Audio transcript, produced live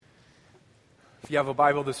If you have a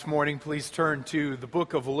Bible this morning, please turn to the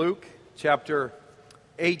book of Luke, chapter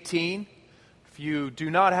 18. If you do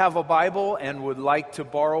not have a Bible and would like to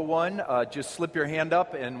borrow one, just slip your hand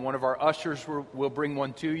up and one of our ushers will bring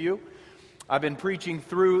one to you. I've been preaching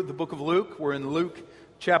through the book of Luke. We're in Luke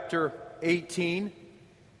chapter 18.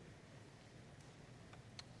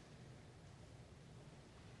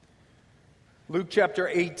 Luke chapter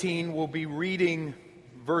 18, we'll be reading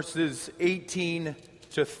verses 18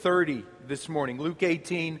 to 30 this morning. Luke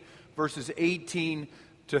 18, verses 18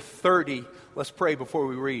 to 30. Let's pray before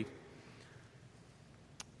we read.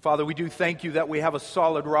 Father, we do thank you that we have a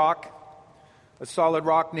solid rock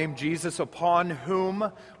named Jesus, upon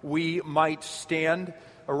whom we might stand,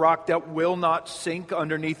 a rock that will not sink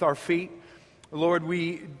underneath our feet. Lord,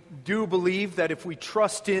 we do believe that if we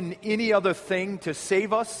trust in any other thing to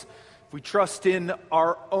save us, if we trust in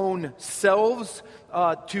our own selves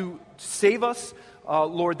to save us,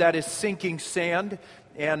 Lord, that is sinking sand.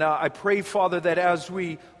 And I pray, Father, that as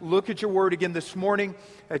we look at your word again this morning,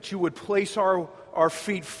 that you would place our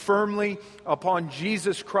feet firmly upon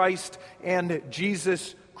Jesus Christ and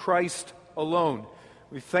Jesus Christ alone.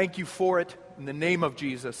 We thank you for it. In the name of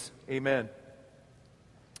Jesus, amen.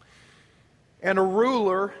 And a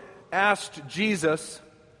ruler asked Jesus,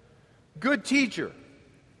 "Good teacher,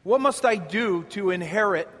 what must I do to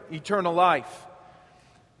inherit eternal life?"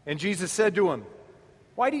 And Jesus said to him,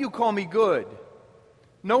 "Why do you call me good?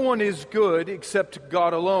 No one is good except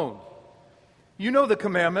God alone. You know the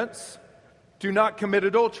commandments. Do not commit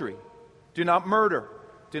adultery. Do not murder.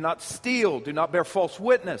 Do not steal. Do not bear false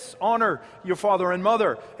witness. Honor your father and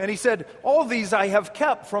mother." And he said, "All these I have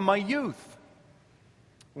kept from my youth."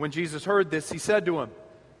 When Jesus heard this, he said to him,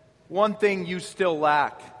 "One thing you still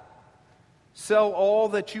lack. Sell all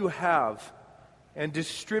that you have and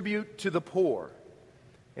distribute to the poor,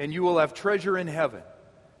 and you will have treasure in heaven.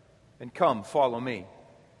 And come, follow me."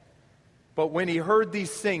 But when he heard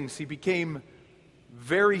these things, he became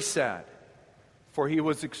very sad, for he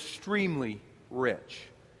was extremely rich.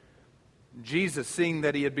 Jesus, seeing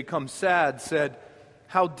that he had become sad, said,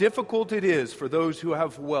 "How difficult it is for those who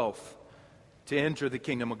have wealth to enter the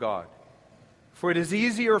kingdom of God. For it is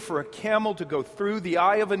easier for a camel to go through the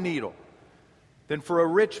eye of a needle than for a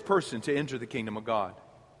rich person to enter the kingdom of God."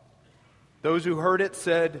 Those who heard it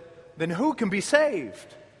said, "Then who can be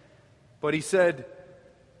saved?" But he said,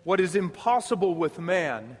 "What is impossible with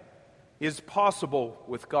man is possible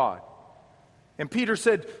with God." And Peter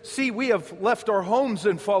said, "See, we have left our homes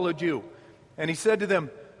and followed you." And he said to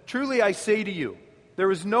them, "Truly I say to you,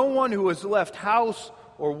 there is no one who has left house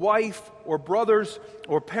or wife or brothers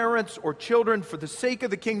or parents or children for the sake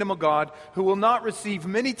of the kingdom of God who will not receive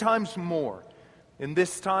many times more in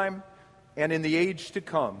this time and in the age to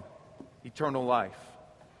come eternal life."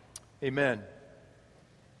 Amen.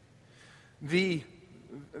 The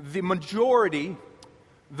majority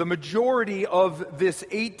of this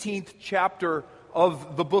 18th chapter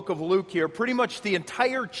of the book of Luke here, pretty much the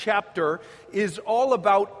entire chapter, is all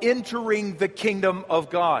about entering the kingdom of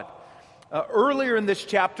God. Earlier in this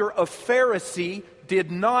chapter, a Pharisee did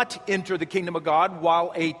not enter the kingdom of God,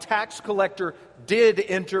 while a tax collector did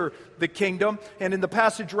enter the kingdom. And in the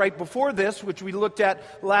passage right before this, which we looked at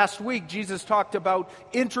last week, Jesus talked about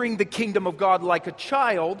entering the kingdom of God like a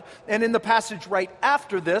child. And in the passage right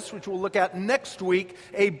after this, which we'll look at next week,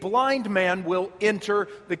 a blind man will enter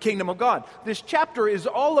the kingdom of God. This chapter is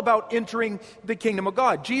all about entering the kingdom of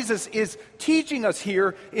God. Jesus is teaching us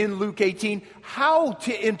here in Luke 18 how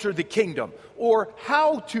to enter the kingdom, or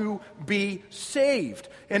how to be saved.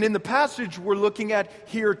 And in the passage we're looking at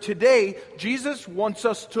here today, Jesus wants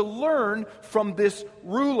us to learn from this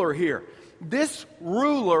ruler here. This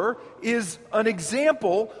ruler is an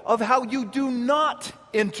example of how you do not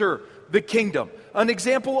enter the kingdom, an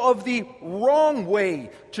example of the wrong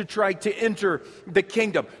way to try to enter the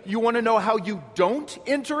kingdom. You want to know how you don't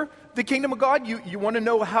enter the kingdom of God? You want to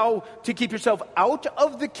know how to keep yourself out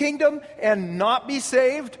of the kingdom and not be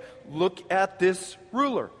saved? Look at this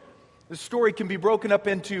ruler. The story can be broken up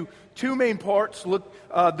into two main parts.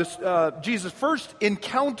 Jesus first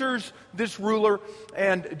encounters this ruler,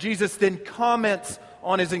 and Jesus then comments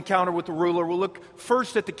on his encounter with the ruler. We'll look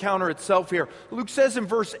first at the encounter itself here. Luke says in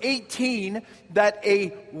verse 18 that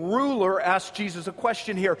a ruler asked Jesus a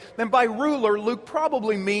question here. Then by ruler, Luke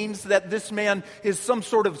probably means that this man is some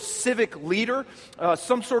sort of civic leader,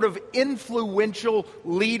 some sort of influential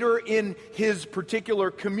leader in his particular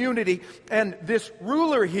community. And this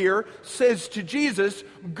ruler here says to Jesus,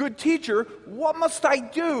 "Good teacher, what must I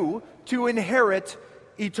do to inherit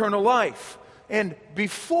eternal life?" And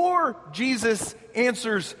before Jesus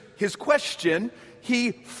answers his question,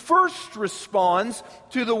 he first responds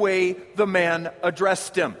to the way the man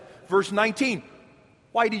addressed him. Verse 19,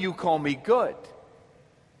 "Why do you call me good?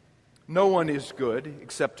 No one is good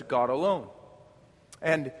except God alone."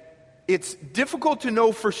 And it's difficult to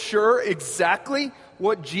know for sure exactly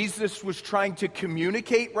what Jesus was trying to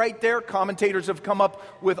communicate right there. Commentators have come up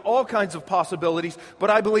with all kinds of possibilities, but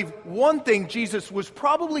I believe one thing Jesus was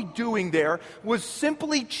probably doing there was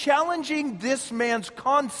simply challenging this man's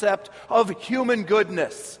concept of human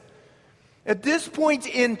goodness. At this point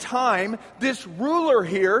in time, this ruler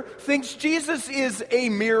here thinks Jesus is a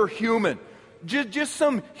mere human. Just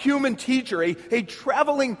some human teacher, a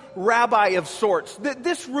traveling rabbi of sorts.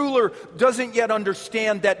 This ruler doesn't yet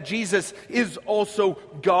understand that Jesus is also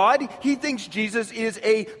God. He thinks Jesus is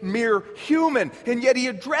a mere human, and yet he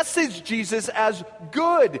addresses Jesus as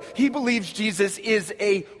good. He believes Jesus is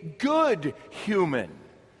a good human.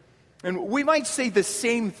 And we might say the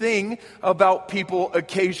same thing about people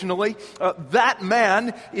occasionally. That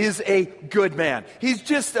man is a good man. He's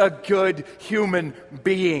just a good human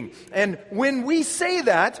being. And when we say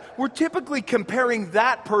that, we're typically comparing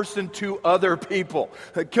that person to other people.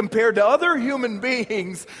 Compared to other human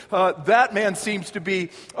beings, that man seems to be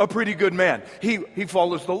a pretty good man. He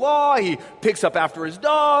follows the law. He picks up after his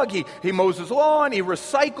dog. He mows his lawn. He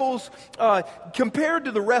recycles. Compared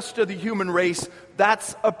to the rest of the human race,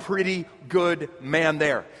 that's a pretty good man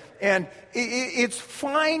there. And it's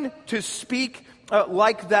fine to speak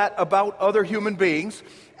like that about other human beings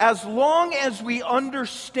as long as we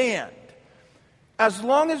understand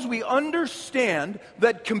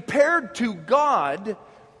that compared to God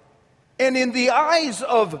and in the eyes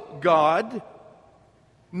of God,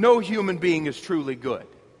 no human being is truly good.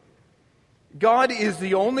 God is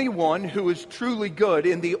the only one who is truly good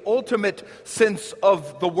in the ultimate sense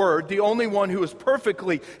of the word, the only one who is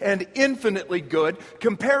perfectly and infinitely good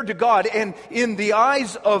compared to God. And in the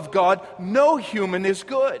eyes of God, no human is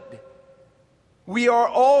good. We are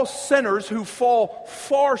all sinners who fall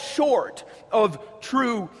far short of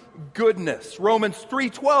true goodness. Romans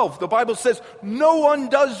 3:12, the Bible says, "No one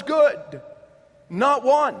does good, not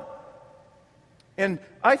one." And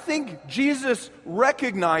I think Jesus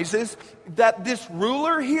recognizes that this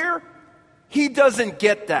ruler here, he doesn't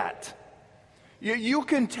get that. You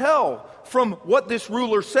can tell from what this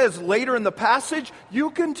ruler says later in the passage,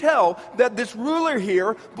 you can tell that this ruler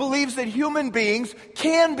here believes that human beings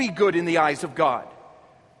can be good in the eyes of God.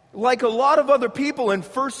 Like a lot of other people in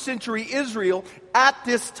first century Israel at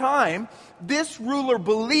this time, this ruler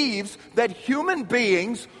believes that human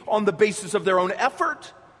beings, on the basis of their own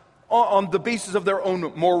effort, on the basis of their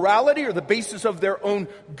own morality or the basis of their own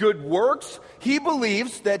good works, he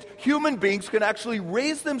believes that human beings can actually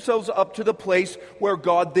raise themselves up to the place where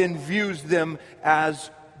God then views them as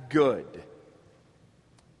good.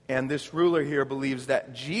 And this ruler here believes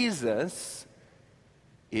that Jesus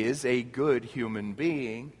is a good human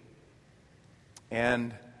being.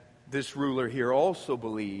 And this ruler here also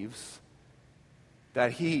believes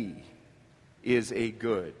that he is a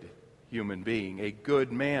good human being, a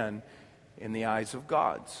good man in the eyes of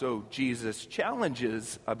God. So Jesus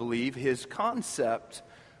challenges, I believe, his concept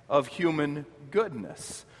of human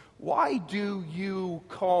goodness. Why do you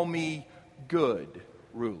call me good,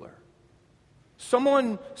 ruler?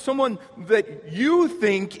 Someone that you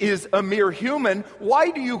think is a mere human,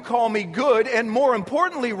 why do you call me good? And more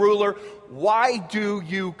importantly, ruler, why do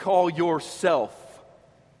you call yourself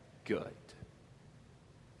good?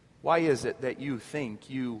 Why is it that you think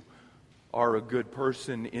you are a good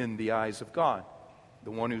person in the eyes of God?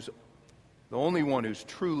 The only one who's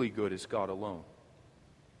truly good is God alone.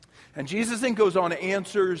 And Jesus then goes on and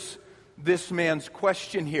answers this man's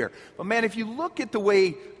question here. But man, if you look at the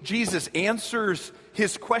way Jesus answers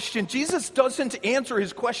his question, Jesus doesn't answer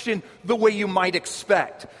his question the way you might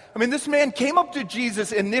expect. I mean, this man came up to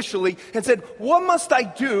Jesus initially and said, "What must I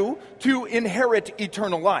do to inherit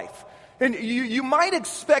eternal life?" And you might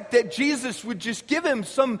expect that Jesus would just give him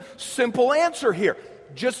some simple answer here.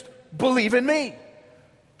 Just believe in me.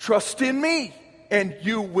 Trust in me, and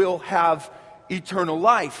you will have eternal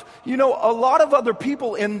life. You know, a lot of other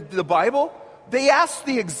people in the Bible, they ask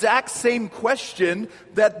the exact same question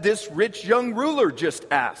that this rich young ruler just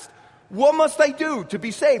asked. What must I do to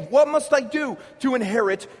be saved? What must I do to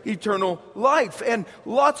inherit eternal life? And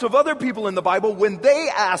lots of other people in the Bible, when they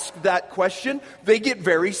ask that question, they get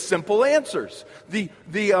very simple answers. The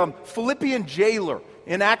Philippian jailer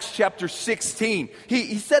in Acts chapter 16,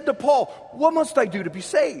 he said to Paul, "What must I do to be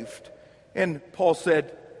saved?" And Paul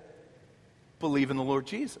said, "Believe in the Lord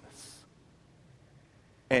Jesus,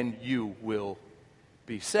 and you will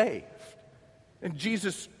be saved." And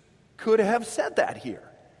Jesus could have said that here.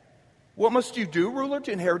 What must you do, ruler,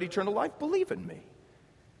 to inherit eternal life? Believe in me,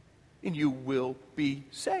 and you will be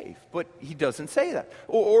saved. But he doesn't say that.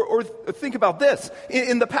 Or think about this.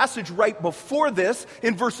 In the passage right before this,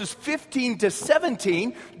 in verses 15 to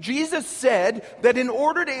 17, Jesus said that in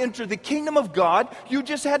order to enter the kingdom of God, you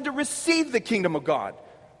just had to receive the kingdom of God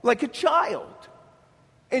like a child.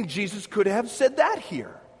 And Jesus could have said that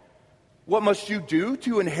here. What must you do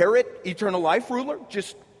to inherit eternal life, ruler?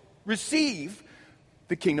 Just receive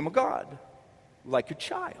the kingdom of God like a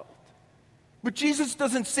child. But Jesus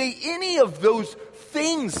doesn't say any of those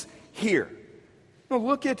things here. Now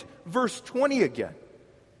look at verse 20 again.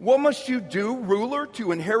 What must you do, ruler,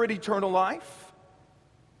 to inherit eternal life?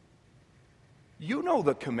 You know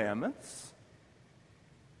the commandments.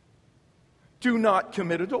 Do not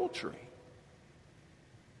commit adultery.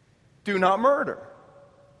 Do not murder.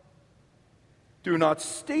 Do not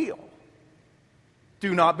steal.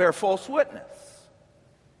 Do not bear false witness.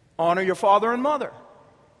 Honor your father and mother.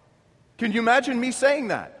 Can you imagine me saying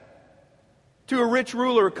that to a rich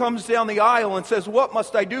ruler who comes down the aisle and says, what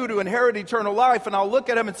must I do to inherit eternal life? And I'll look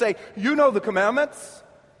at him and say, you know the commandments.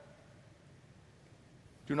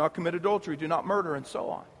 Do not commit adultery, do not murder, and so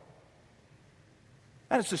on.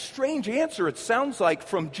 And it's a strange answer, it sounds like,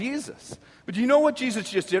 from Jesus. But do you know what Jesus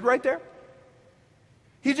just did right there?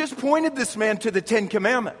 He just pointed this man to the 10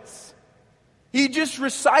 Commandments. He just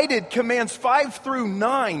recited commands 5 through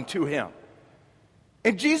 9 to him.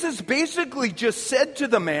 And Jesus basically just said to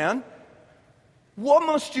the man, what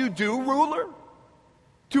must you do, ruler,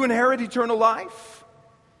 to inherit eternal life?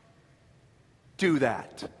 Do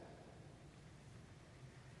that.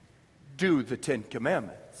 Do the 10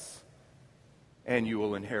 Commandments, and you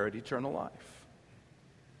will inherit eternal life.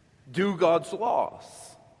 Do God's laws.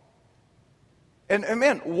 And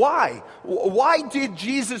man, why? Why did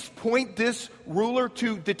Jesus point this ruler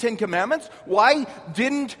to the 10 Commandments? Why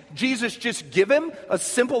didn't Jesus just give him a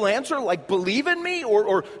simple answer like believe in me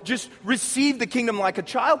or just receive the kingdom like a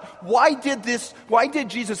child? Why did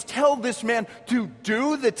Jesus tell this man to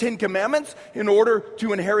do the 10 Commandments in order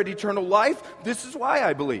to inherit eternal life? This is why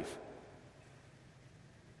I believe.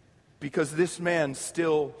 Because this man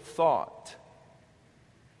still thought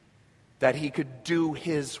that he could do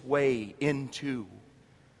his way into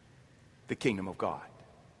the kingdom of God.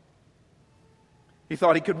 He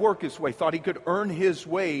thought he could work his way, thought he could earn his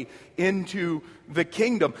way into the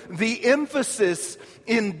kingdom. The emphasis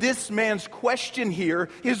in this man's question here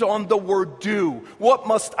is on the word do. What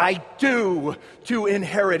must I do to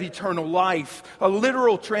inherit eternal life? A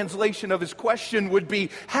literal translation of his question would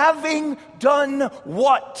be, having done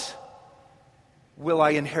what will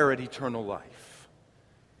I inherit eternal life?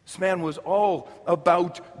 This man was all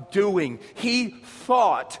about doing. He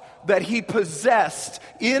thought that he possessed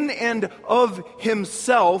in and of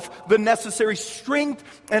himself the necessary strength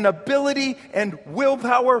and ability and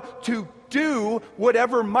willpower to do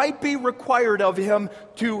whatever might be required of him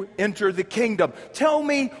to enter the kingdom. Tell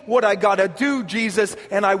me what I gotta do, Jesus,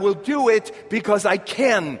 and I will do it because I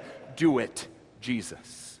can do it,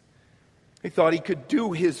 Jesus. He thought he could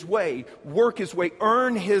do his way, work his way,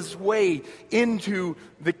 earn his way into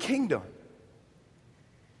the kingdom.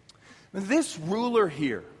 This ruler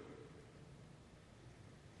here,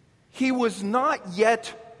 he was not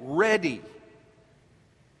yet ready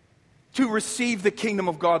to receive the kingdom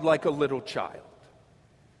of God like a little child.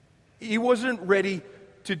 He wasn't ready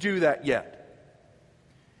to do that yet.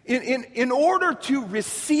 In order to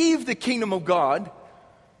receive the kingdom of God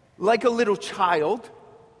like a little child,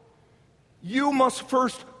 you must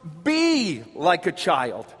first be like a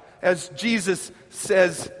child, as Jesus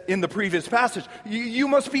says in the previous passage. You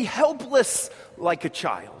must be helpless like a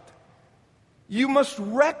child. You must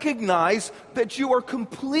recognize that you are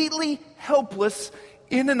completely helpless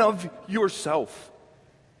in and of yourself,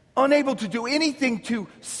 unable to do anything to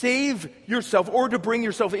save yourself or to bring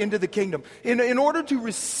yourself into the kingdom. In order to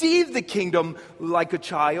receive the kingdom like a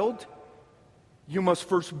child, you must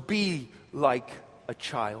first be like a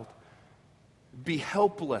child. Be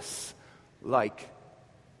helpless like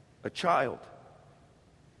a child.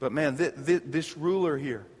 But man, this ruler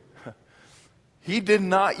here, he did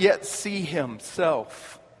not yet see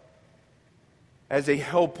himself as a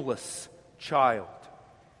helpless child.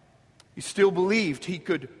 He still believed he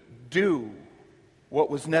could do what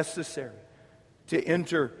was necessary to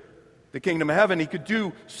enter the kingdom of heaven. He could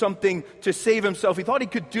do something to save himself. He thought he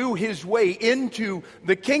could do his way into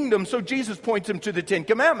the kingdom. So Jesus points him to the 10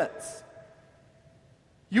 Commandments.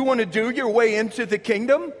 You want to do your way into the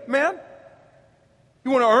kingdom, man?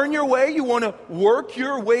 You want to earn your way? You want to work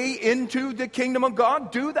your way into the kingdom of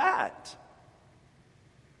God? Do that.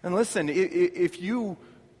 And listen, if you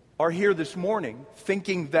are here this morning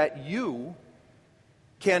thinking that you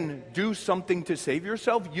can do something to save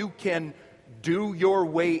yourself, you can do your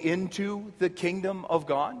way into the kingdom of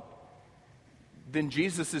God, then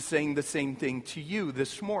Jesus is saying the same thing to you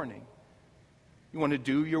this morning. You want to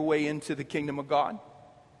do your way into the kingdom of God?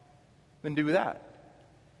 Then do that.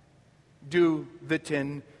 Do the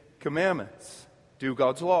 10 Commandments. Do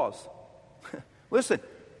God's laws. Listen,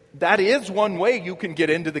 that is one way you can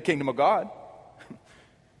get into the kingdom of God.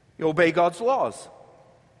 You obey God's laws.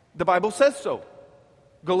 The Bible says so.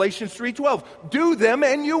 Galatians 3:12. Do them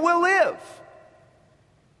and you will live.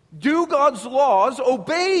 Do God's laws,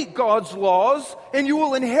 obey God's laws, and you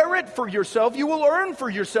will inherit for yourself, you will earn for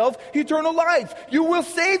yourself eternal life. You will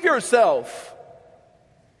save yourself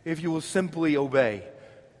if you will simply obey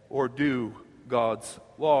or do God's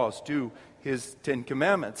laws, do His 10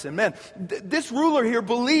 Commandments. And man, this ruler here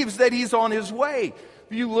believes that he's on his way.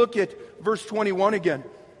 You look at verse 21 again.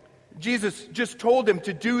 Jesus just told him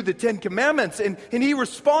to do the 10 Commandments, and he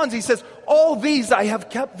responds, he says, all these I have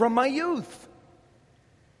kept from my youth.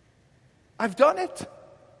 I've done it.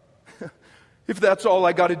 If that's all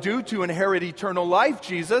I got to do to inherit eternal life,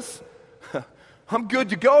 Jesus, I'm good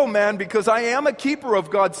to go, man, because I am a keeper of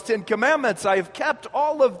God's 10 Commandments. I have kept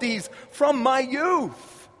all of these from my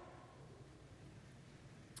youth.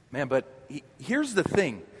 Man, but here's the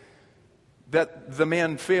thing that the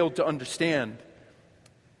man failed to understand.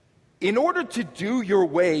 In order to do your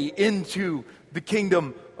way into the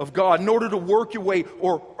kingdom of God, in order to work your way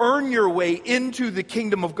or earn your way into the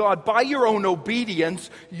kingdom of God by your own obedience,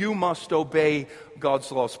 you must obey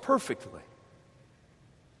God's laws perfectly.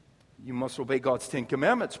 You must obey God's 10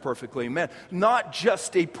 Commandments perfectly. Amen. Not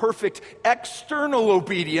just a perfect external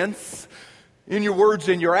obedience in your words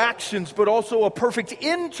and your actions, but also a perfect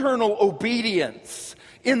internal obedience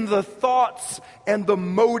in the thoughts and the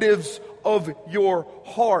motives of your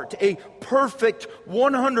heart. A perfect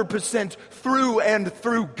 100% through and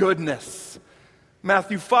through goodness.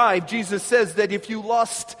 Matthew 5, Jesus says that if you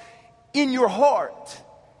lust in your heart,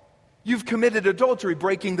 you've committed adultery,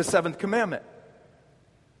 breaking the 7th commandment.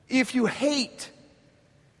 If you hate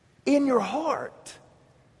in your heart,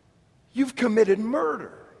 you've committed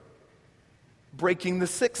murder, breaking the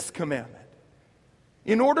 6th commandment.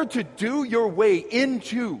 In order to do your way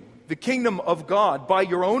into the kingdom of God by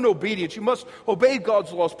your own obedience, you must obey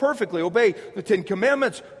God's laws perfectly, obey the 10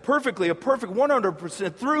 Commandments perfectly, a perfect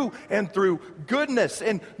 100% through and through goodness.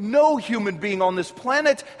 And no human being on this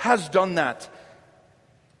planet has done that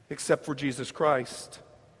except for Jesus Christ,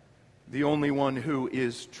 the only one who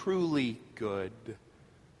is truly good,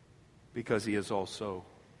 because He is also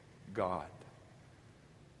God.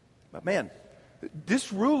 But man,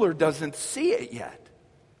 this ruler doesn't see it yet.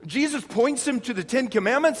 Jesus points him to the 10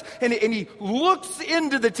 Commandments, and he looks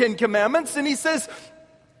into the 10 Commandments, and he says,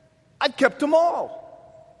 I've kept them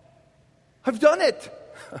all. I've done it.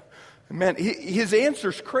 Man, his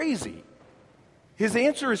answer's crazy. His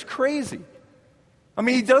answer is crazy. I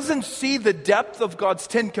mean, he doesn't see the depth of God's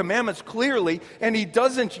 10 Commandments clearly, and he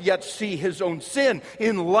doesn't yet see his own sin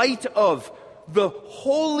in light of the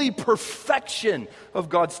holy perfection of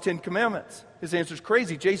God's 10 Commandments. His answer's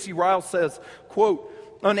crazy. J.C. Ryle says, quote,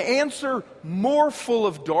 an answer more full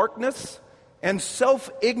of darkness and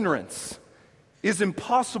self-ignorance is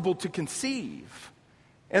impossible to conceive.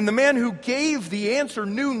 And the man who gave the answer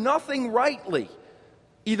knew nothing rightly,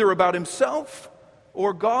 either about himself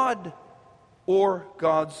or God or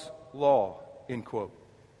God's law, end quote.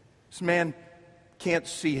 This man can't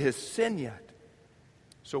see his sin yet.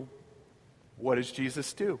 So what does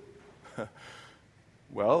Jesus do?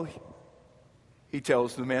 Well, He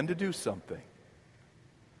tells the man to do something.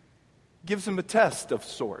 Gives him a test of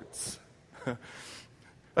sorts.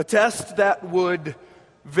 A test that would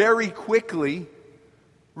very quickly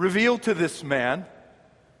reveal to this man,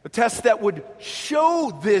 a test that would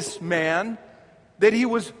show this man that he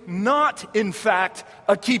was not, in fact,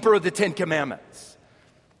 a keeper of the 10 Commandments.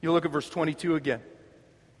 You look at verse 22 again.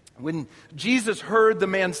 When Jesus heard the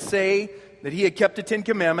man say that he had kept the 10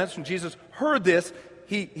 Commandments, when Jesus heard this,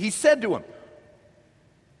 he said to him,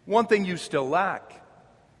 one thing you still lack.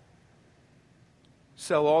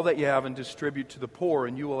 Sell all that you have and distribute to the poor,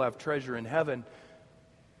 and you will have treasure in heaven.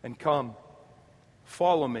 And come,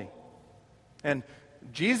 follow me. And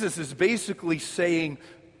Jesus is basically saying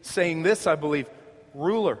this, I believe,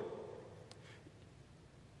 ruler,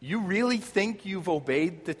 you really think you've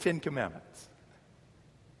obeyed the 10 Commandments?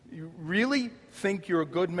 You really think you're a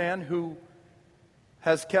good man who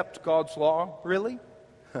has kept God's law? Really?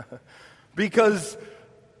 Because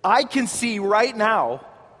I can see right now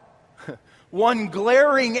one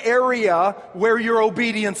glaring area where your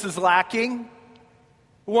obedience is lacking,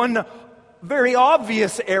 one very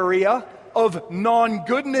obvious area of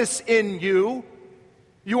non-goodness in you.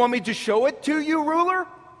 You want me to show it to you, ruler?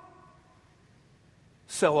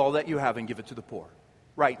 Sell all that you have and give it to the poor.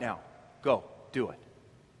 Right now. Go. Do it.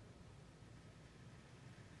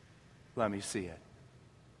 Let me see it.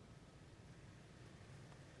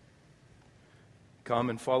 Come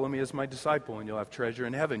and follow me as my disciple, and you'll have treasure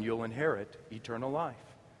in heaven. You'll inherit eternal life.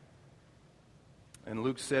 And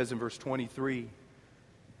Luke says in verse 23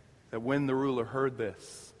 that when the ruler heard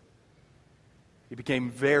this, he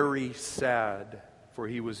became very sad, for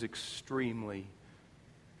he was extremely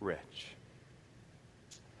rich.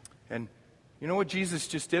 And you know what Jesus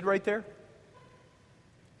just did right there?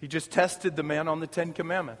 He just tested the man on the 10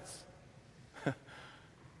 Commandments.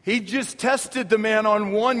 He just tested the man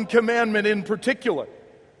on one commandment in particular.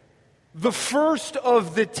 The first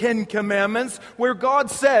of the 10 Commandments, where God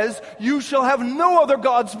says, "You shall have no other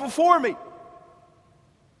gods before me."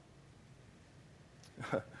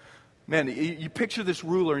 Man, you picture this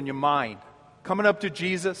ruler in your mind coming up to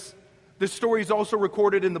Jesus. This story is also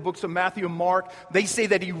recorded in the books of Matthew and Mark. They say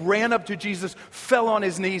that he ran up to Jesus, fell on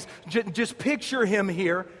his knees. Just picture him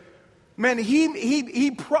here. Man,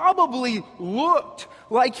 he probably looked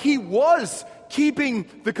like he was keeping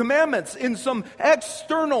the commandments in some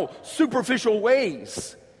external, superficial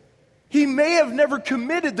ways. He may have never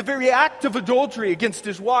committed the very act of adultery against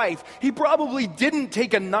his wife. He probably didn't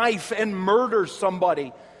take a knife and murder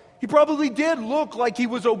somebody. He probably did look like he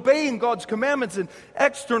was obeying God's commandments in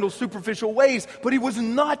external, superficial ways, but he was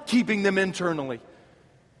not keeping them internally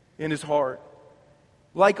in his heart.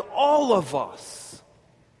 Like all of us,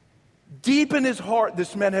 deep in his heart,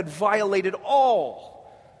 this man had violated all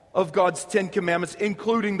of God's 10 Commandments,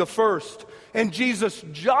 including the first. And Jesus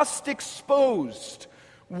just exposed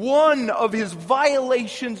one of his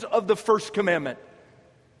violations of the first commandment.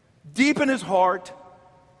 Deep in his heart,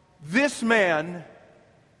 this man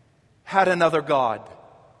had another God.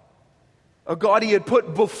 A God he had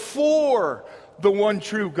put before the one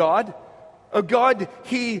true God. A God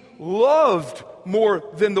he loved more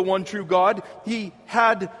than the one true God. He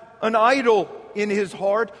had an idol in his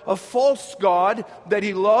heart, a false god that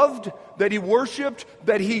he loved, that he worshiped,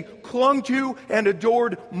 that he clung to and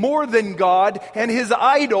adored more than God, and his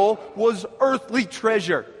idol was earthly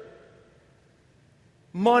treasure.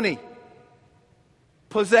 Money,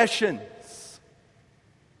 possessions,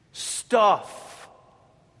 stuff.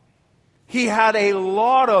 He had a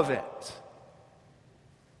lot of it.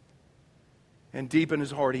 And deep in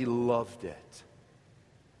his heart, he loved it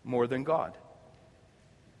more than God.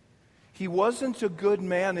 He wasn't a good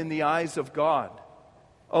man in the eyes of God,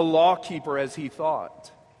 a lawkeeper as he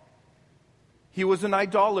thought. He was an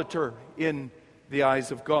idolater in the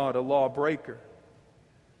eyes of God, a lawbreaker.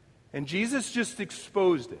 And Jesus just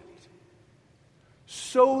exposed it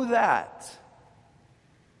so that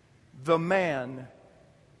the man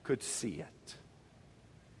could see it.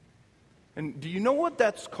 And do you know what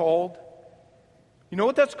that's called? You know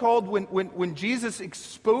what that's called when Jesus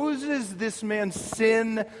exposes this man's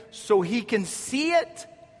sin so he can see it?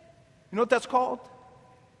 You know what that's called?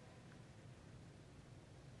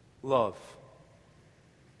 Love.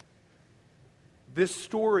 This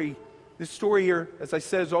story here, as I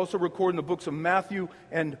said, is also recorded in the books of Matthew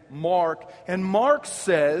and Mark. And Mark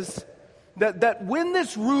says that when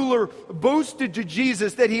this ruler boasted to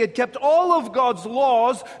Jesus that he had kept all of God's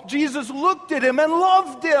laws, Jesus looked at him and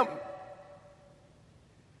loved him.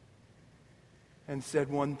 And said,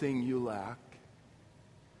 "One thing you lack.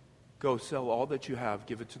 Go sell all that you have,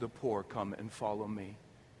 give it to the poor, come and follow me."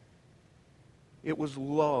 It was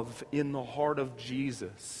love in the heart of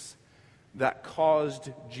Jesus that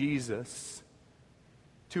caused Jesus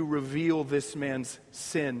to reveal this man's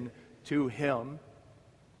sin to him.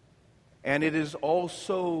 And it is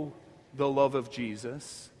also the love of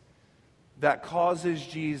Jesus that causes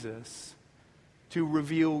Jesus to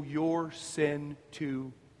reveal your sin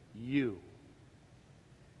to you.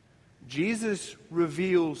 Jesus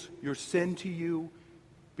reveals your sin to you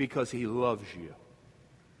because he loves you.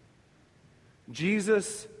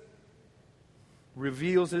 Jesus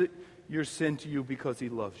reveals your sin to you because he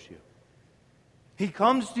loves you. He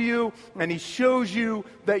comes to you and he shows you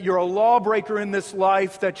that you're a lawbreaker in this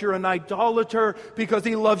life, that you're an idolater, because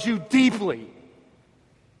he loves you deeply.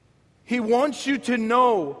 He wants you to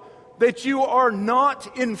know that you are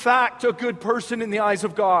not, in fact, a good person in the eyes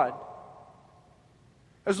of God.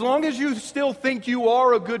 As long as you still think you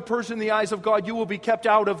are a good person in the eyes of God, you will be kept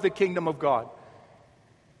out of the kingdom of God.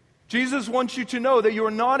 Jesus wants you to know that you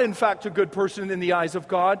are not, in fact, a good person in the eyes of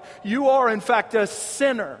God. You are, in fact, a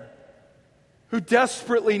sinner who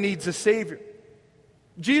desperately needs a Savior.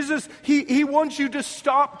 Jesus, He wants you to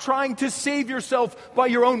stop trying to save yourself by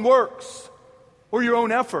your own works or your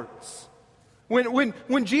own efforts.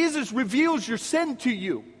 When Jesus reveals your sin to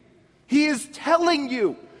you, He is telling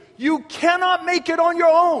you, you cannot make it on your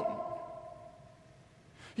own.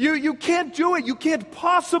 You can't do it. You can't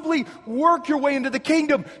possibly work your way into the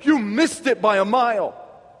kingdom. You missed it by a mile.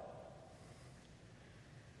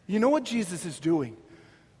 You know what Jesus is doing?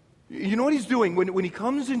 You know what He's doing when He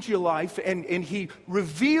comes into your life and He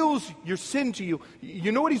reveals your sin to you?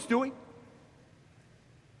 You know what He's doing?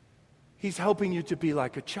 He's helping you to be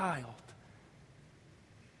like a child.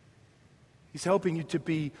 He's helping you to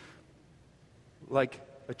be like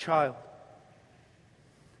a child.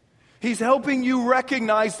 He's helping you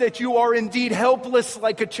recognize that you are indeed helpless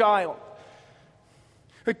like a child.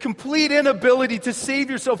 A complete inability to save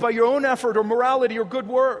yourself by your own effort or morality or good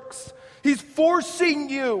works. He's forcing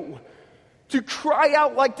you to cry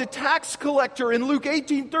out like the tax collector in Luke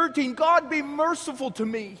 18:13, God, be merciful to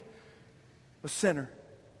me, a sinner.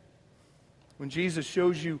 When Jesus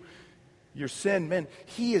shows you your sin, man,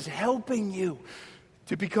 He is helping you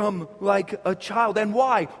to become like a child. And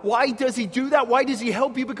why? Why does He do that? Why does He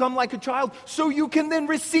help you become like a child? So you can then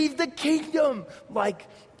receive the kingdom like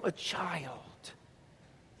a child.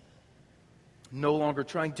 No longer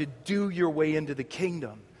trying to do your way into the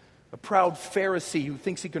kingdom. A proud Pharisee who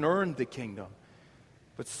thinks he can earn the kingdom,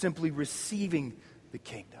 but simply receiving the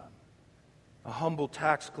kingdom. A humble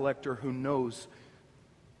tax collector who knows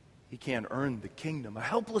he can't earn the kingdom. A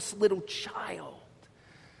helpless little child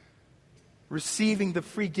receiving the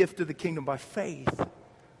free gift of the kingdom by faith.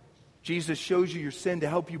 Jesus shows you your sin to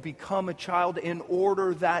help you become a child in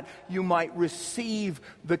order that you might receive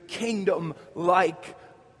the kingdom like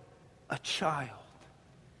a child.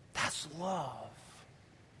 That's love.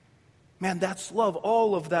 Man, that's love.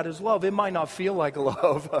 All of that is love. It might not feel like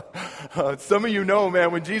love. Some of you know,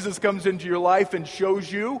 man, when Jesus comes into your life and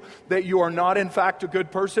shows you that you are not in fact a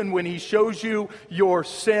good person, when He shows you your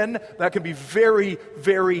sin, that can be very,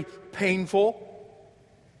 very painful.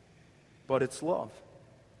 But it's love.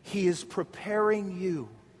 He is preparing you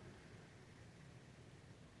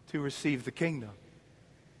to receive the kingdom.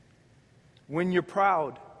 When you're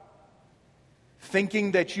proud,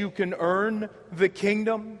 thinking that you can earn the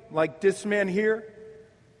kingdom, like this man here,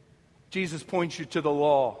 Jesus points you to the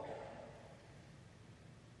law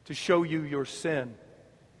to show you your sin,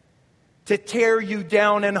 to tear you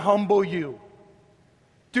down and humble you.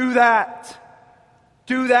 Do that.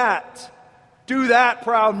 Do that. Do that,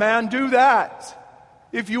 proud man. Do that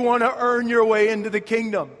if you want to earn your way into the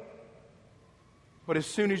kingdom. But as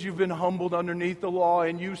soon as you've been humbled underneath the law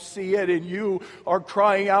and you see it and you are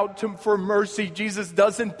crying out for mercy, Jesus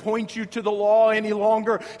doesn't point you to the law any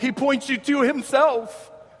longer. He points you to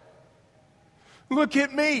Himself. Look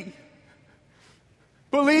at me.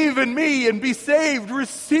 Believe in me and be saved.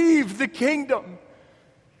 Receive the kingdom.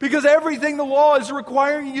 Because everything the law is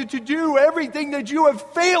requiring you to do, everything that you have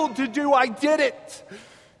failed to do, I did it.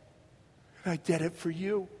 I did it for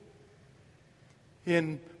you.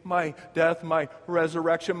 In my death, my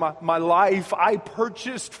resurrection, my life, I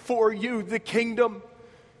purchased for you the kingdom.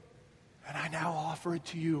 And I now offer it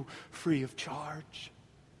to you free of charge.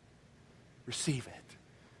 Receive it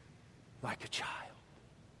like a child.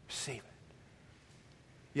 Receive it.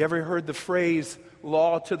 You ever heard the phrase,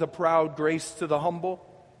 law to the proud, grace to the humble?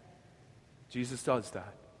 Jesus does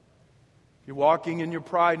that. If you're walking in your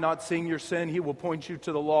pride, not seeing your sin, He will point you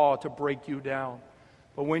to the law to break you down.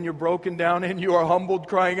 But when you're broken down and you are humbled,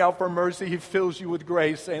 crying out for mercy, He fills you with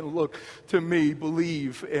grace, saying, look to me,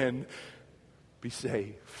 believe, and be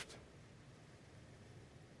saved.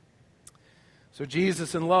 So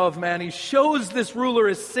Jesus in love, man, He shows this ruler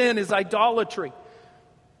his sin, his idolatry.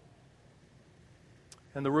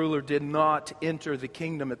 And the ruler did not enter the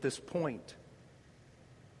kingdom at this point.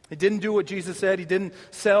 He didn't do what Jesus said. He didn't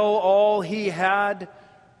sell all he had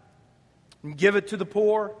and give it to the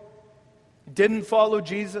poor. He didn't follow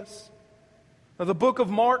Jesus. Now, the book of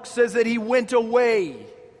Mark says that he went away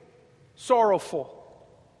sorrowful.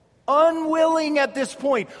 Unwilling at this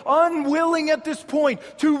point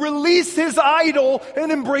to release his idol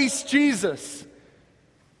and embrace Jesus.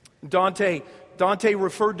 Dante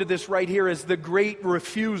referred to this right here as the great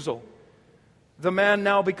refusal. The man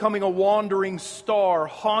now becoming a wandering star,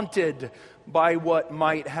 haunted by what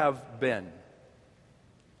might have been.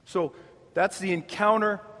 So that's the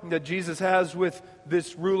encounter that Jesus has with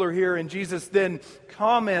this ruler here. And Jesus then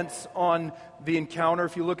comments on the encounter.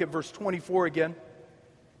 If you look at verse 24 again.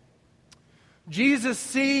 Jesus,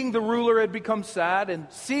 seeing the ruler had become sad, and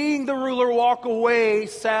seeing the ruler walk away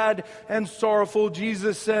sad and sorrowful,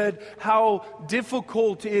 Jesus said, how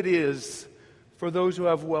difficult it is for those who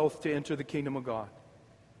have wealth to enter the kingdom of God.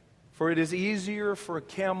 For it is easier for a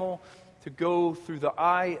camel to go through the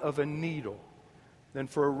eye of a needle than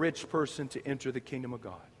for a rich person to enter the kingdom of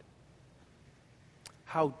God.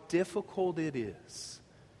 How difficult it is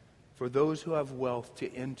for those who have wealth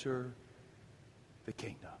to enter the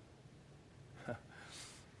kingdom.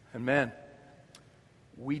 And man,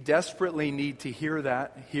 we desperately need to hear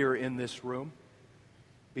that here in this room,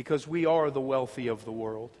 because we are the wealthy of the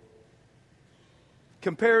world.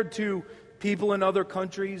 Compared to people in other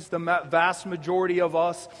countries, the vast majority of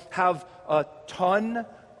us have a ton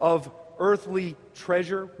of earthly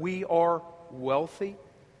treasure. We are wealthy.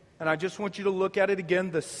 And I just want you to look at it again.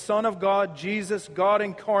 The Son of God, Jesus, God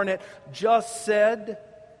incarnate, just said,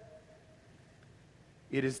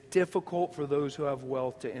 it is difficult for those who have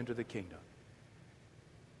wealth to enter the kingdom.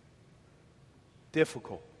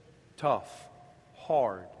 Difficult, tough,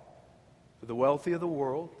 hard for the wealthy of the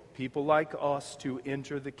world, people like us, to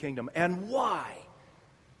enter the kingdom. And why?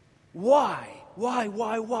 Why?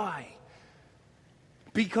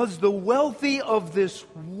 Because the wealthy of this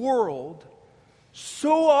world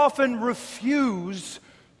so often refuse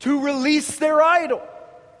to release their idol.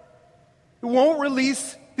 They won't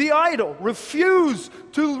release the idol. Refuse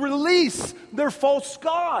to release their false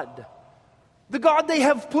god. The God they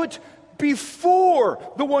have put before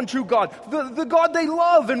the one true God. The God they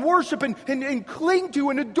love and worship and cling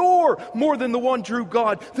to and adore more than the one true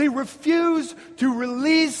God. They refuse to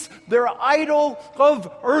release their idol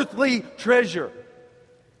of earthly treasure.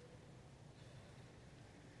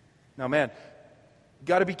 Now, man,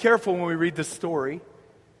 got to be careful when we read this story,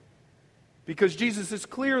 because Jesus is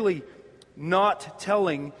clearly not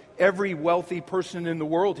telling every wealthy person in the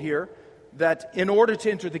world here that in order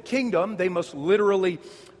to enter the kingdom, they must literally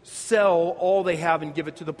sell all they have and give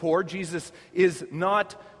it to the poor. Jesus is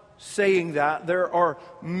not saying that. There are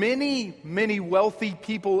many, many wealthy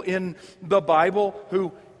people in the Bible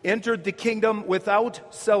who entered the kingdom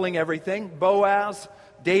without selling everything. Boaz,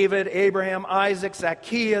 David, Abraham, Isaac,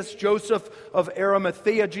 Zacchaeus, Joseph of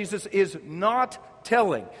Arimathea. Jesus is not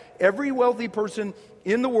telling every wealthy person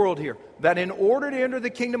in the world here that in order to enter the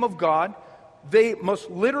kingdom of God, they must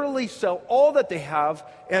literally sell all that they have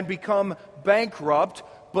and become bankrupt.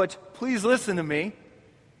 But please listen to me.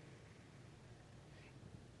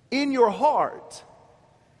 In your heart,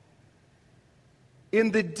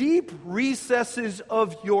 in the deep recesses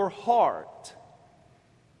of your heart,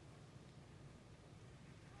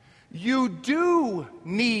 you do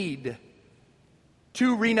need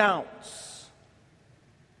to renounce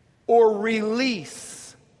or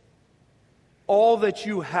release all that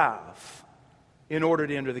you have in order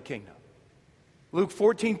to enter the kingdom. Luke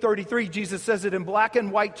 14:33, Jesus says it in black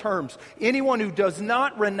and white terms. Anyone who does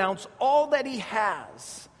not renounce all that he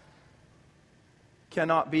has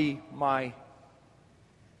cannot be my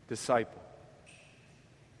disciple.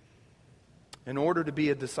 In order to be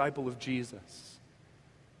a disciple of Jesus,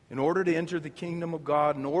 in order to enter the kingdom of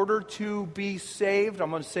God, in order to be saved, I'm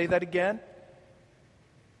going to say that again.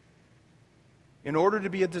 In order to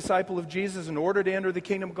be a disciple of Jesus, in order to enter the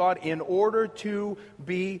kingdom of God, in order to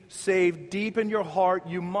be saved deep in your heart,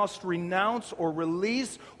 you must renounce or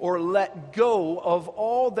release or let go of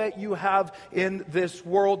all that you have in this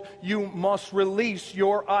world. You must release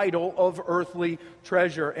your idol of earthly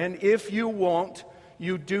treasure. And if you won't,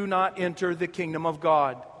 you do not enter the kingdom of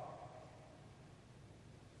God.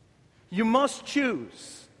 You must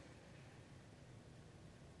choose.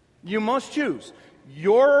 You must choose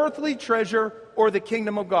your earthly treasure or the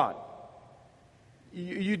kingdom of God.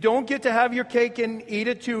 You don't get to have your cake and eat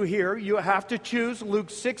it too here. You have to choose. Luke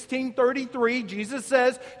 16:33, Jesus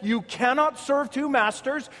says, you cannot serve two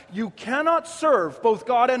masters. You cannot serve both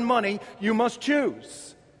God and money. You must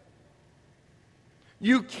choose.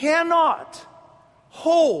 You cannot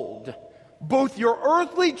hold both your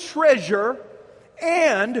earthly treasure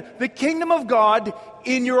and the kingdom of God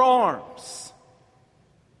in your arms.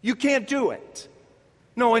 You can't do it.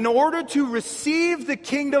 No, in order to receive the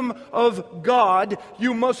kingdom of God,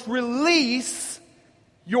 you must release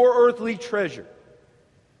your earthly treasure.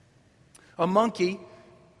 A monkey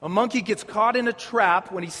gets caught in a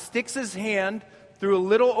trap when he sticks his hand through a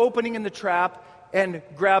little opening in the trap and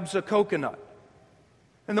grabs a coconut.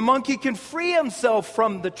 And the monkey can free himself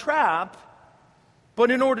from the trap,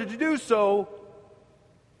 but in order to do so,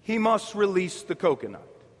 he must release the coconut.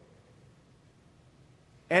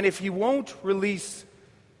 And if he won't release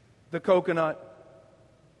the coconut,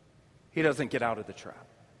 he doesn't get out of the trap.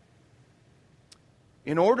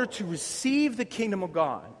 In order to receive the kingdom of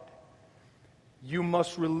God, you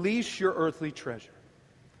must release your earthly treasure.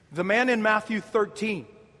 The man in Matthew 13,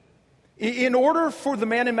 In order for the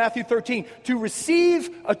man in Matthew 13 to receive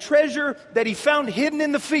a treasure that he found hidden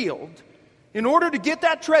in the field, in order to get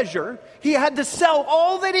that treasure, he had to sell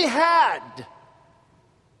all that he had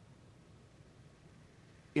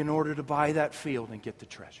in order to buy that field and get the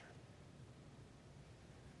treasure.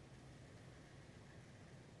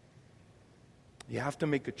 You have to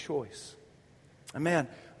make a choice. And man,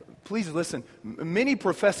 please listen. Many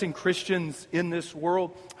professing Christians in this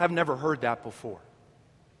world have never heard that before.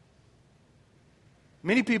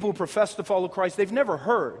 Many people who profess to follow Christ, they've never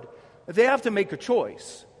heard that they have to make a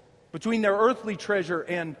choice between their earthly treasure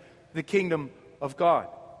and the kingdom of God.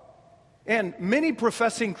 And many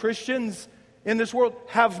professing Christians in this world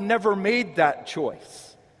have never made that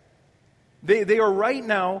choice. They are right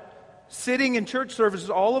now sitting in church services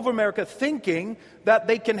all over America thinking that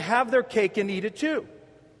they can have their cake and eat it too.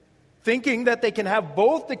 Thinking that they can have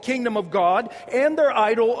both the kingdom of God and their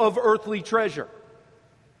idol of earthly treasure.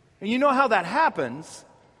 And you know how that happens?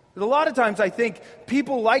 A lot of times I think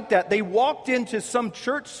people like that, they walked into some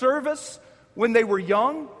church service when they were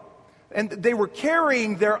young, and they were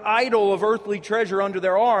carrying their idol of earthly treasure under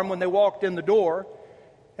their arm when they walked in the door.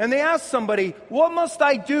 And they asked somebody, "What must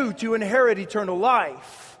I do to inherit eternal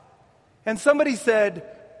life?" And somebody said,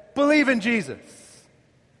 "Believe in Jesus."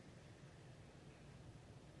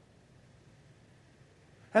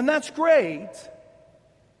 And that's great.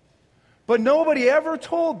 But nobody ever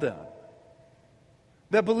told them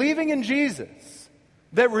that believing in Jesus,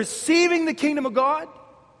 that receiving the kingdom of God,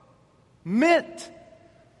 meant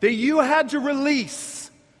that you had to release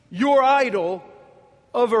your idol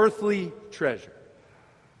of earthly treasure.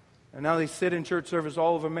 And now they sit in church service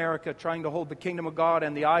all over America trying to hold the kingdom of God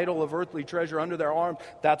and the idol of earthly treasure under their arm.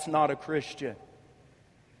 That's not a Christian.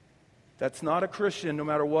 That's not a Christian, no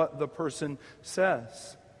matter what the person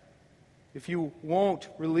says. If you won't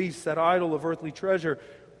release that idol of earthly treasure,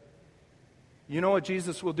 you know what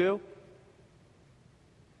Jesus will do?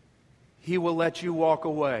 He will let you walk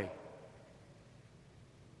away,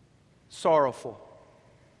 sorrowful,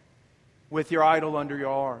 with your idol under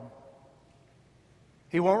your arm.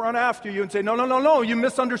 He won't run after you and say, no, you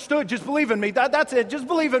misunderstood. Just believe in me. That's it. Just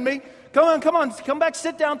believe in me. Come on. Come back,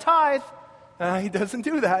 sit down, tithe. He doesn't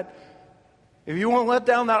do that. If you won't let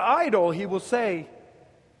down that idol, he will say,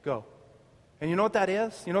 go. And you know what that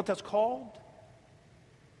is? You know what that's called?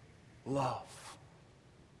 Love.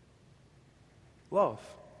 Love.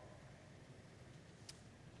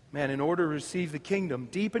 Man, in order to receive the kingdom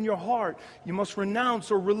deep in your heart, you must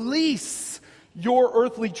renounce or release your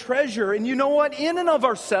earthly treasure. And you know what? In and of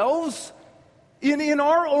ourselves, in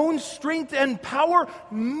our own strength and power,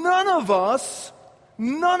 none of us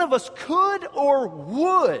could or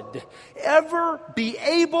would ever be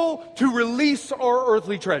able to release our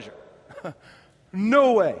earthly treasure.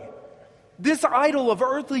 No way. This idol of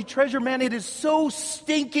earthly treasure, man, it is so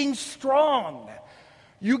stinking strong.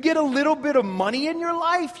 You get a little bit of money in your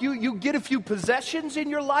life, you get a few possessions in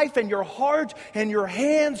your life, and your heart and your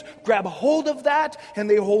hands grab hold of that, and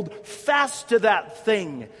they hold fast to that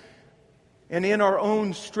thing. And in our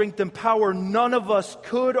own strength and power, none of us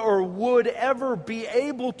could or would ever be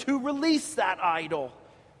able to release that idol.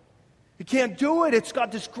 You can't do it. It's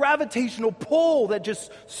got this gravitational pull that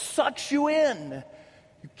just sucks you in.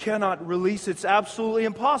 You cannot release. It's absolutely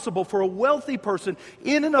impossible for a wealthy person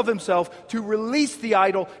in and of himself to release the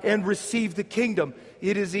idol and receive the kingdom.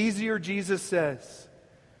 It is easier, Jesus says,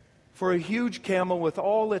 for a huge camel with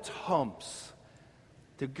all its humps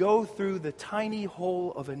to go through the tiny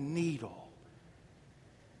hole of a needle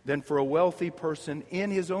than for a wealthy person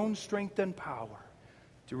in his own strength and power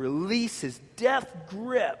to release his death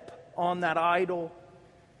grip on that idol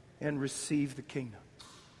and receive the kingdom.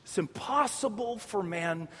 It's impossible for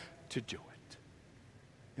man to do it.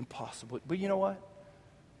 Impossible. But you know what?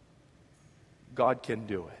 God can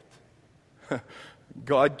do it.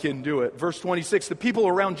 God can do it. Verse 26, the people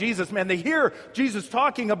around Jesus, man, they hear Jesus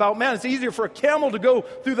talking about, man, it's easier for a camel to go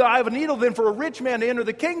through the eye of a needle than for a rich man to enter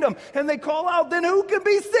the kingdom. And they call out, then who can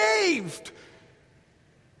be saved?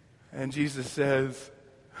 And Jesus says,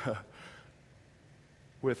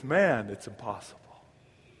 with man, it's impossible.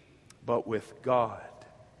 But with God,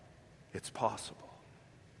 it's possible.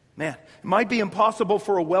 Man, it might be impossible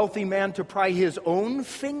for a wealthy man to pry his own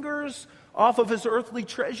fingers off of his earthly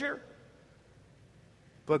treasure,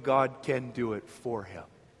 but God can do it for him.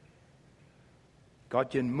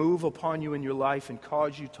 God can move upon you in your life and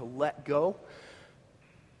cause you to let go,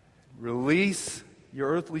 release your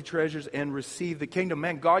earthly treasures, and receive the kingdom.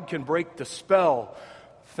 Man, God can break the spell.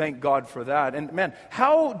 Thank God for that. And man,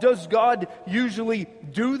 how does God usually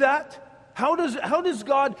do that? How does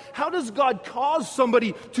God cause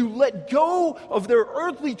somebody to let go of their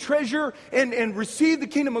earthly treasure and receive the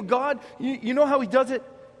kingdom of God? You know how he does it?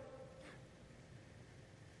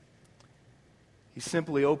 He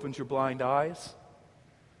simply opens your blind eyes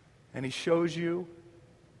and he shows you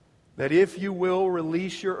that if you will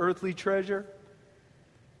release your earthly treasure,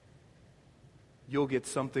 you'll get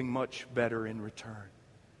something much better in return.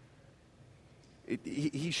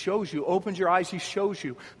 He shows you, opens your eyes, he shows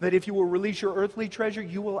you that if you will release your earthly treasure,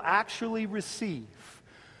 you will actually receive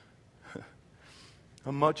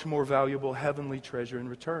a much more valuable heavenly treasure in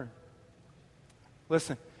return.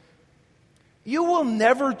 Listen, you will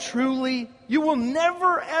never,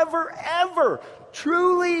 ever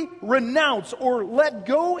truly renounce or let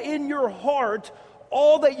go in your heart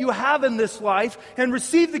all that you have in this life and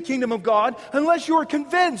receive the kingdom of God unless you are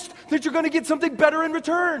convinced that you're going to get something better in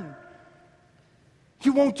return.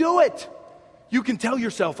 You won't do it. You can tell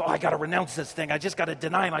yourself, I got to renounce this thing. I just got to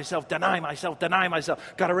deny myself. Got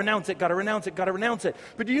to renounce it.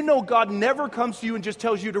 But do you know God never comes to you and just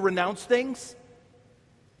tells you to renounce things?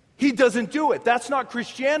 He doesn't do it. That's not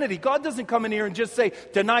Christianity. God doesn't come in here and just say,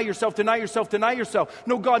 deny yourself.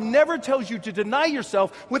 No, God never tells you to deny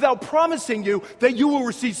yourself without promising you that you will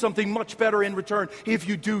receive something much better in return if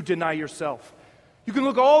you do deny yourself. You can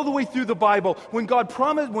look all the way through the Bible. When God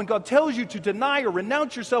tells you to deny or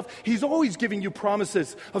renounce yourself, He's always giving you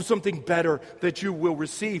promises of something better that you will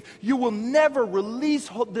receive. You will never release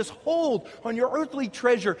this hold on your earthly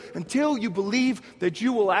treasure until you believe that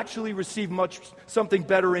you will actually receive something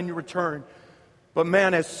better in your return. But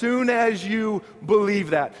man, as soon as you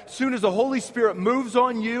believe that, as soon as the Holy Spirit moves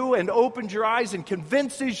on you and opens your eyes and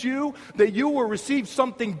convinces you that you will receive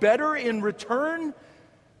something better in return,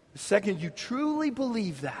 the second you truly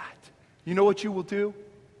believe that, you know what you will do?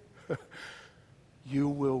 You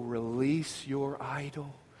will release your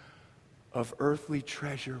idol of earthly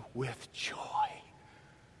treasure with joy.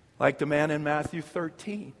 Like the man in Matthew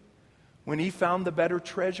 13. When he found the better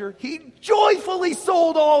treasure, he joyfully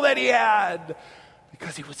sold all that he had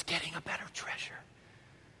because he was getting a better treasure.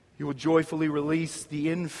 You will joyfully release the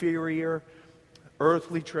inferior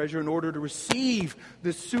earthly treasure in order to receive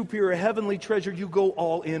the superior heavenly treasure. You go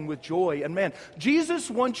all in with joy. And man, Jesus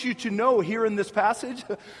wants you to know here in this passage,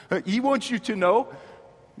 He wants you to know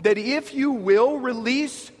that if you will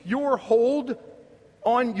release your hold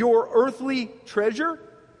on your earthly treasure,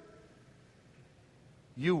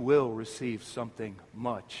 you will receive something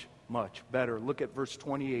much, much better. Look at verse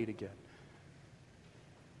 28 again.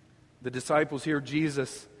 The disciples hear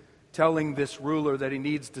Jesus telling this ruler that he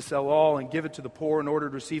needs to sell all and give it to the poor in order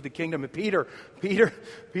to receive the kingdom. And Peter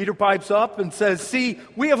pipes up and says, "See,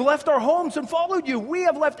 we have left our homes and followed you. We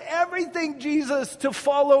have left everything, Jesus, to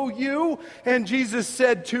follow you." And Jesus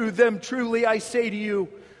said to them, "Truly I say to you,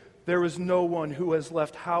 there is no one who has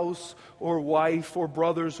left house or wife or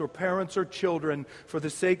brothers or parents or children for the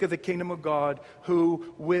sake of the kingdom of God who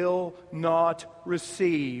will not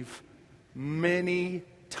receive many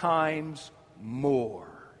times more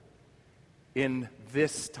in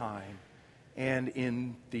this time and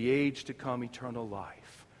in the age to come eternal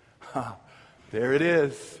life." There it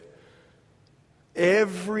is.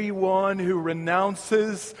 Everyone who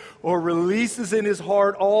renounces or releases in his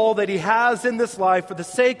heart all that he has in this life for the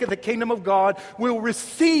sake of the kingdom of God will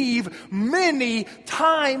receive many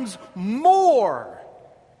times more.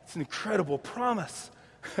 It's an incredible promise.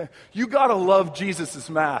 You gotta love Jesus'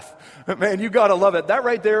 math. Man, you gotta love it. That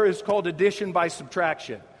right there is called addition by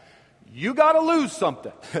subtraction. You got to lose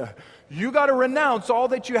something. You got to renounce all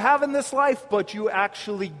that you have in this life, but you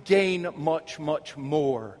actually gain much, much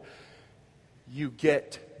more. You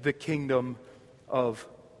get the kingdom of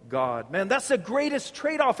God. Man, that's the greatest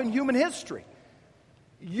trade-off in human history.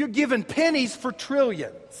 You're giving pennies for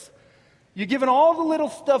trillions. You're giving all the little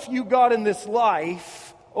stuff you got in this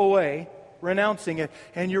life away, renouncing it,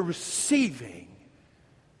 and you're receiving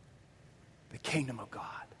the kingdom of God.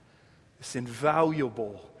 This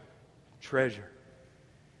invaluable treasure.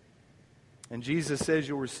 And Jesus says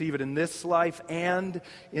you'll receive it in this life and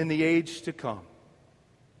in the age to come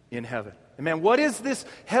in heaven. And man, what is this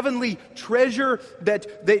heavenly treasure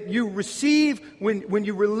that you receive when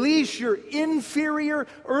you release your inferior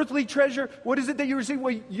earthly treasure? What is it that you receive?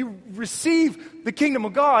 Well, you receive the kingdom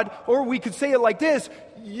of God, or we could say it like this: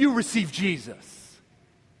 you receive Jesus.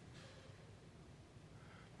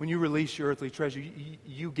 When you release your earthly treasure,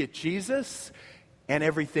 you get Jesus and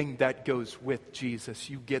everything that goes with Jesus.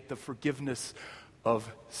 You get the forgiveness of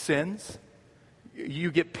sins.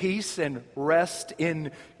 You get peace and rest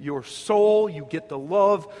in your soul. You get the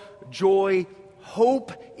love, joy,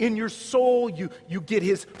 hope in your soul. You get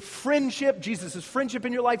his friendship, Jesus' friendship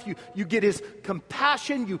in your life. You get his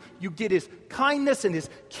compassion. You get his kindness and his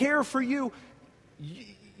care for you.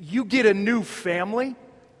 You get a new family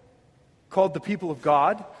called the people of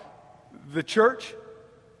God, the church.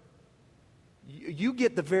 You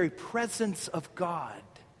get the very presence of God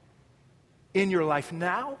in your life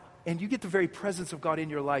now, and you get the very presence of God in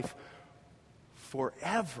your life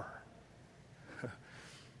forever.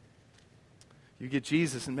 You get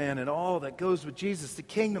Jesus, and man, and all that goes with Jesus, the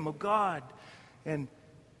kingdom of God. And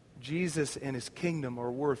Jesus and his kingdom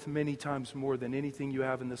are worth many times more than anything you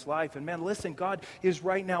have in this life. And man, listen, God is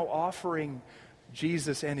right now offering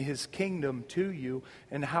Jesus and his kingdom to you.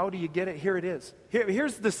 And how do you get it? Here it is.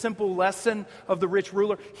 Here's the simple lesson of the rich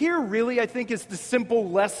ruler. Here really, I think, is the simple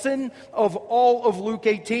lesson of all of Luke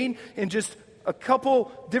 18. In just a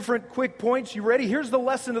couple different quick points. You ready? Here's the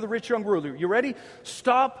lesson of the rich young ruler. You ready?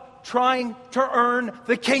 Stop trying to earn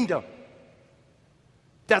the kingdom.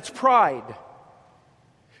 That's pride.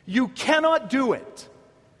 You cannot do it.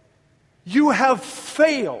 You have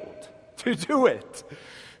failed to do it.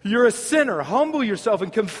 You're a sinner. Humble yourself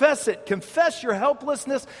and confess it. Confess your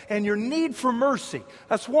helplessness and your need for mercy.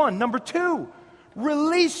 That's one. Number two,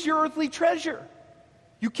 release your earthly treasure.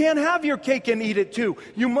 You can't have your cake and eat it too.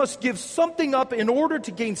 You must give something up in order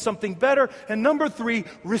to gain something better. And number three,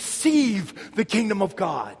 receive the kingdom of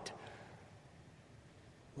God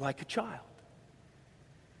like a child.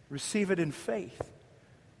 Receive it in faith.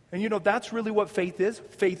 And you know, that's really what faith is.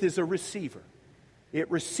 Faith is a receiver. It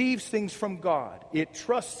receives things from God. It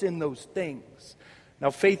trusts in those things. Now,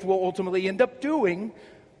 faith will ultimately end up doing,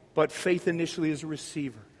 but faith initially is a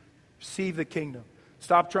receiver. Receive the kingdom.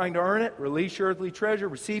 Stop trying to earn it. Release your earthly treasure.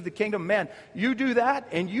 Receive the kingdom. Man, you do that,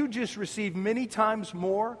 and you just receive many times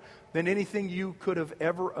more than anything you could have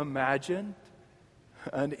ever imagined.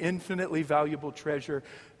 An infinitely valuable treasure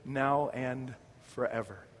now and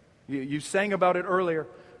forever. You sang about it earlier.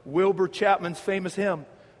 Wilbur Chapman's famous hymn,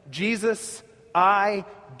 Jesus, I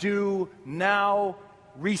do now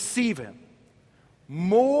receive him.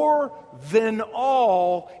 More than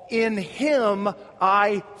all in him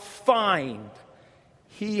I find.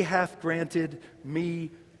 He hath granted me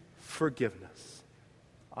forgiveness.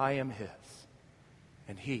 I am his,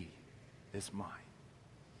 and he is mine.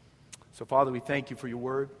 So, Father, we thank you for your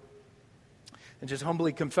word. And just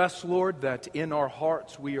humbly confess, Lord, that in our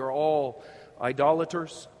hearts we are all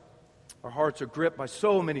idolaters. Our hearts are gripped by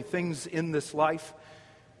so many things in this life,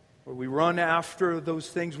 where we run after those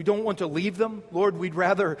things. We don't want to leave them. Lord, we'd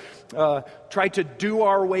rather try to do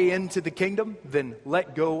our way into the kingdom than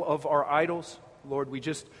let go of our idols. Lord, we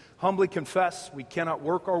just humbly confess we cannot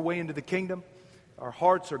work our way into the kingdom. Our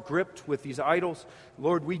hearts are gripped with these idols.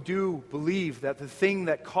 Lord, we do believe that the thing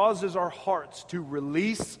that causes our hearts to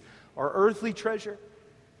release our earthly treasure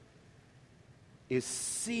is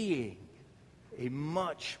seeing a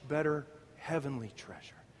much better heavenly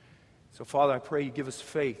treasure. So, Father, I pray you give us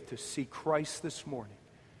faith to see Christ this morning,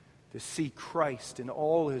 to see Christ in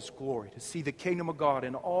all his glory, to see the kingdom of God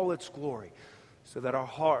in all its glory, so that our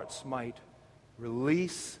hearts might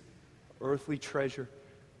release earthly treasure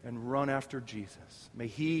and run after Jesus. May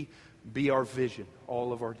he be our vision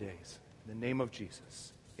all of our days. In the name of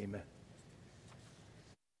Jesus, amen.